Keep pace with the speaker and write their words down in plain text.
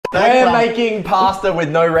We're making pasta with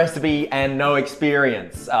no recipe and no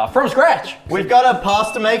experience. From scratch. We've got a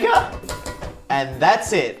pasta maker, and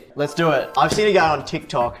that's it. Let's do it. I've seen a guy on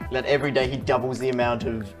TikTok that every day he doubles the amount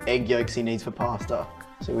of egg yolks he needs for pasta.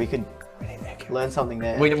 So we could learn something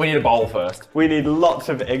there. We need a bowl first. We need lots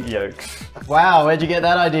of egg yolks. Wow, where'd you get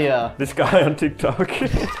that idea? This guy on TikTok.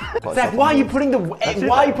 Zach, why are you putting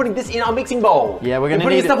this in our mixing bowl? Yeah, we're gonna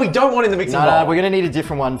putting need stuff we don't want in the mixing bowl. No, we're gonna need a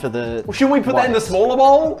different one for the. Well, shouldn't we put that in the smaller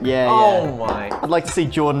bowl? Yeah, Oh my. I'd like to see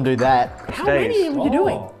Jordan do that. How many are you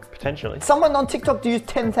doing? Potentially. Someone on TikTok used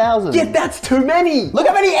 10,000. Yeah, that's too many. Look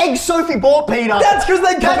how many eggs Sophie bought, Peter. That's because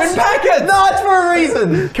they come in packets. No, it's for a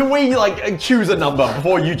reason. Can we like choose a number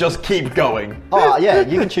before you just keep going? Oh yeah,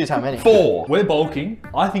 you can choose how many. 4. We're bulking.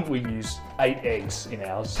 I think we use 8 eggs in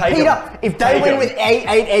ours. Peter, if they win with eight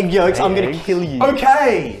egg yolks, I'm gonna kill you.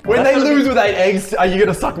 Okay. When they lose with 8 eggs, are you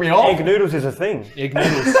gonna suck me off? Egg noodles is a thing. Egg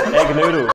noodles. Egg noodles.